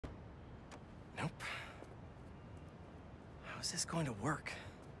How's this going to work?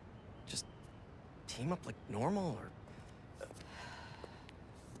 Just team up like normal, or...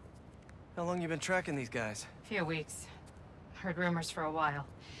 How long you been tracking these guys? A few weeks. Heard rumors for a while.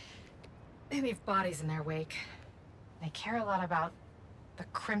 They leave bodies in their wake. They care a lot about the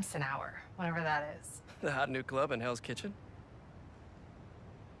Crimson Hour, whatever that is. The hot new club in Hell's Kitchen?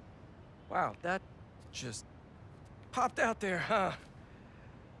 Wow, that just popped out there, huh?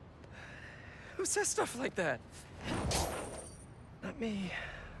 Who says stuff like that? Not me.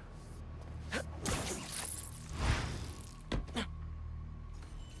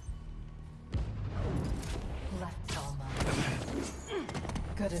 Left Alma.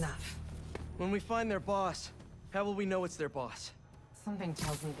 Good enough. When we find their boss, how will we know it's their boss? Something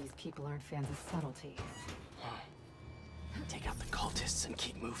tells me these people aren't fans of subtlety. Take out the cultists and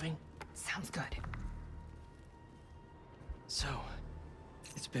keep moving? Sounds good. So,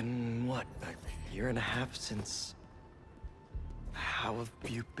 it's been, what, a year and a half since... How have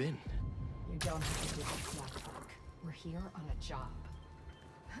you been? You don't have to do this small talk. We're here on a job.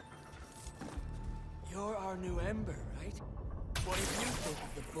 You're our new Ember, right? What did you think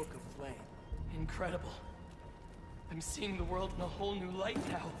of the Book of Flame? Incredible. I'm seeing the world in a whole new light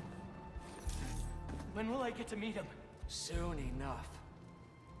now. When will I get to meet him? Soon enough.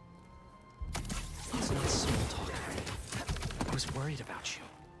 It's not small talk. I was worried about you.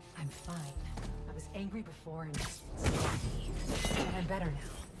 I'm fine. I was angry before and just sloppy. But I'm better now.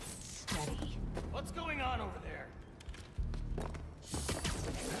 Steady. What's going on over there?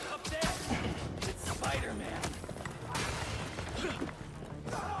 Up there! It's Spider-Man!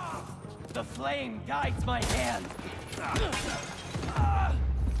 The flame guides my hand!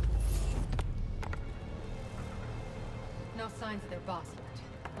 No signs of their boss yet.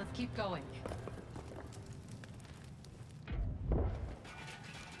 Let's keep going.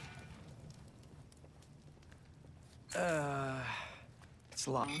 It's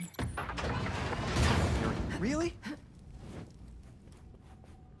locked. Really?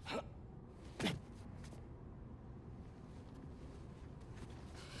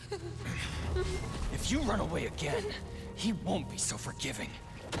 If you run away again, he won't be so forgiving.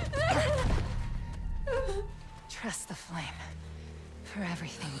 Trust the flame. For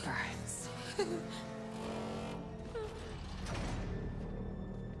everything burns.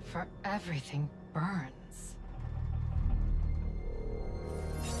 For everything burns.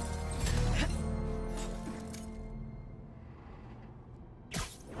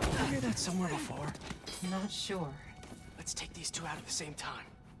 I hear that somewhere before. Not sure. Let's take these two out at the same time.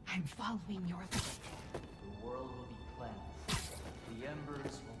 I'm following your lead. The world will be cleansed. The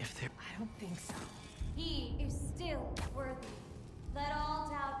embers will... If they're... I don't think so. He is still worthy. Let all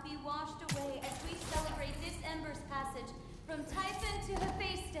doubt be washed away as we celebrate this Ember's passage from Typhon to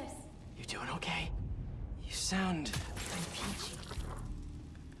Hephaestus. You doing okay? You sound... I'm peachy.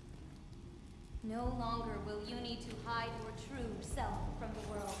 No longer will you need to hide your true self from the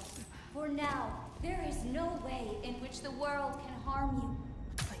world. For now, there is no way in which the world can harm you.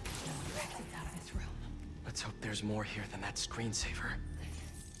 Please, no one exits out of this room. Let's hope there's more here than that screensaver.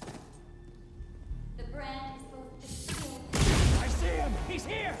 The brand is both distilled. I see him! He's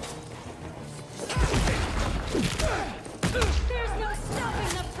here! There's no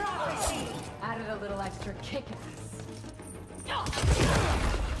stopping the prophecy! Added a little extra kick-ass.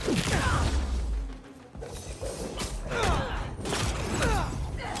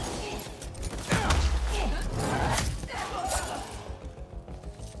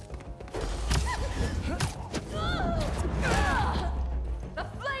 The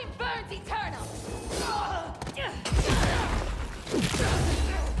flame burns eternal!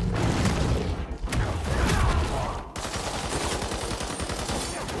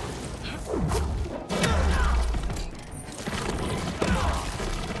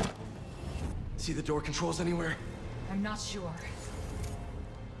 See the door controls anywhere? I'm not sure.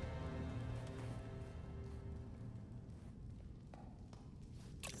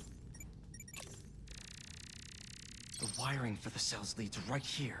 The wiring for the cells leads right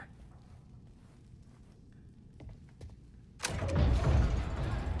here.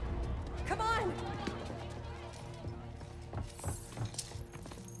 Come on!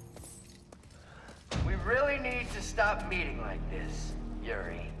 We really need to stop meeting like this,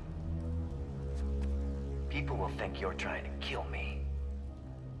 Yuri. People will think you're trying to kill me.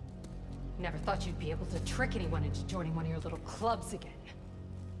 Never thought you'd be able to trick anyone into joining one of your little clubs again.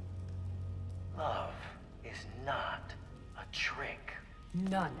 Love is not a trick.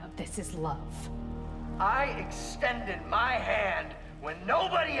 None of this is love. I extended my hand when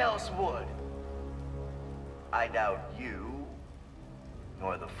nobody else would. I doubt you,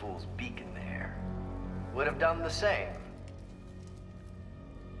 nor the fool's beacon there, would have done the same.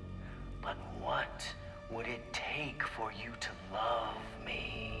 What would it take for you to love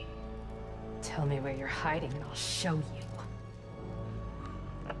me? Tell me where you're hiding and I'll show you.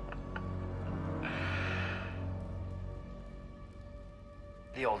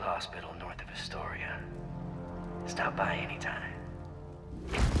 The old hospital north of Astoria. Stop by anytime.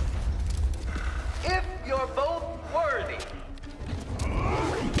 If you're both worthy.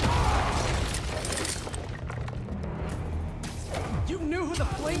 You knew who the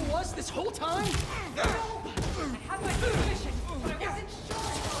Flame was this whole time? No! I had my suspicion, but I wasn't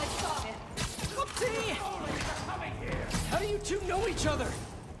sure until I saw him. Whoopsie! How do you two know each other?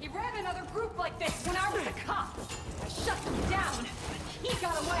 He ran another group like this when I was a cop. I shut them down, but he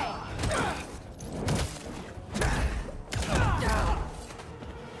got away.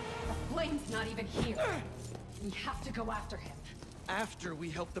 The Flame's not even here. We have to go after him. After we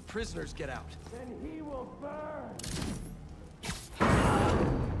help the prisoners get out. Then he will burn.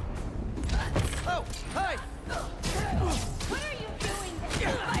 Oh, hi! What are you doing,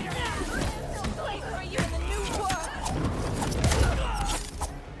 Spider-Man? There's no place for you in the new world!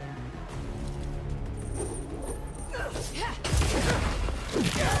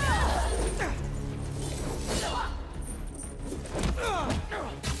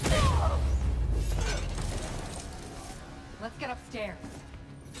 Let's get upstairs.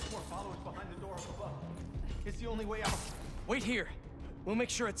 More followers behind the door up above. It's the only way out. Wait here. We'll make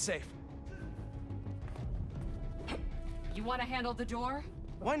sure it's safe. You want to handle the door?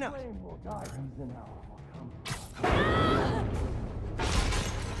 Why not?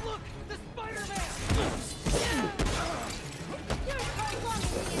 Look! The Spider-Man!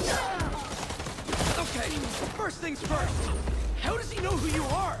 Okay, first things first. How does he know who you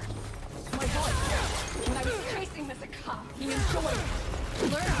are? My voice. When I was chasing him as a cop, he enjoyed it. He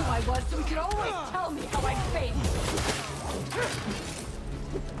learned who I was so he could always tell me how I faced.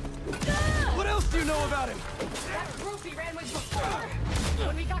 What else do you know about him? That group he ran with before,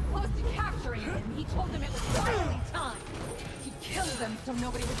 when we got close to capturing him, he told them it was finally time. He killed them so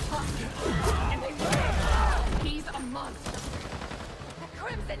nobody would talk to him. And they ran. He's a monster. The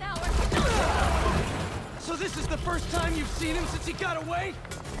Crimson Hour! So this is the first time you've seen him since he got away?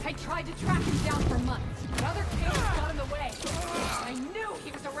 I tried to track him down for months, but other kids got in the way. I knew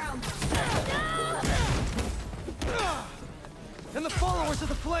he was around them. And the followers of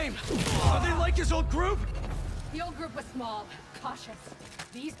the Flame, are they like his old group? The old group was small, cautious.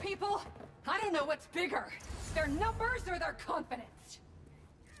 These people, I don't know what's bigger. Their numbers or their confidence.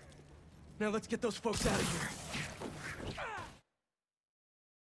 Now let's get those folks out of here.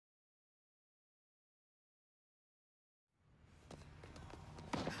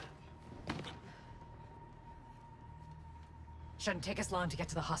 Shouldn't take us long to get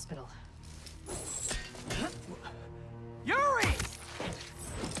to the hospital. Yuri!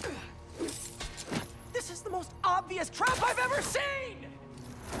 This is the most obvious trap I've ever seen!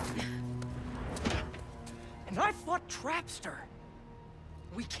 And I fought Trapster.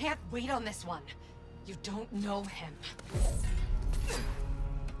 We can't wait on this one. You don't know him.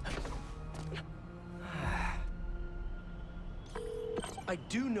 I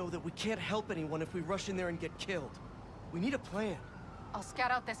do know that we can't help anyone if we rush in there and get killed. We need a plan. I'll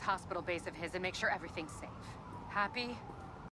scout out this hospital base of his and make sure everything's safe. Happy?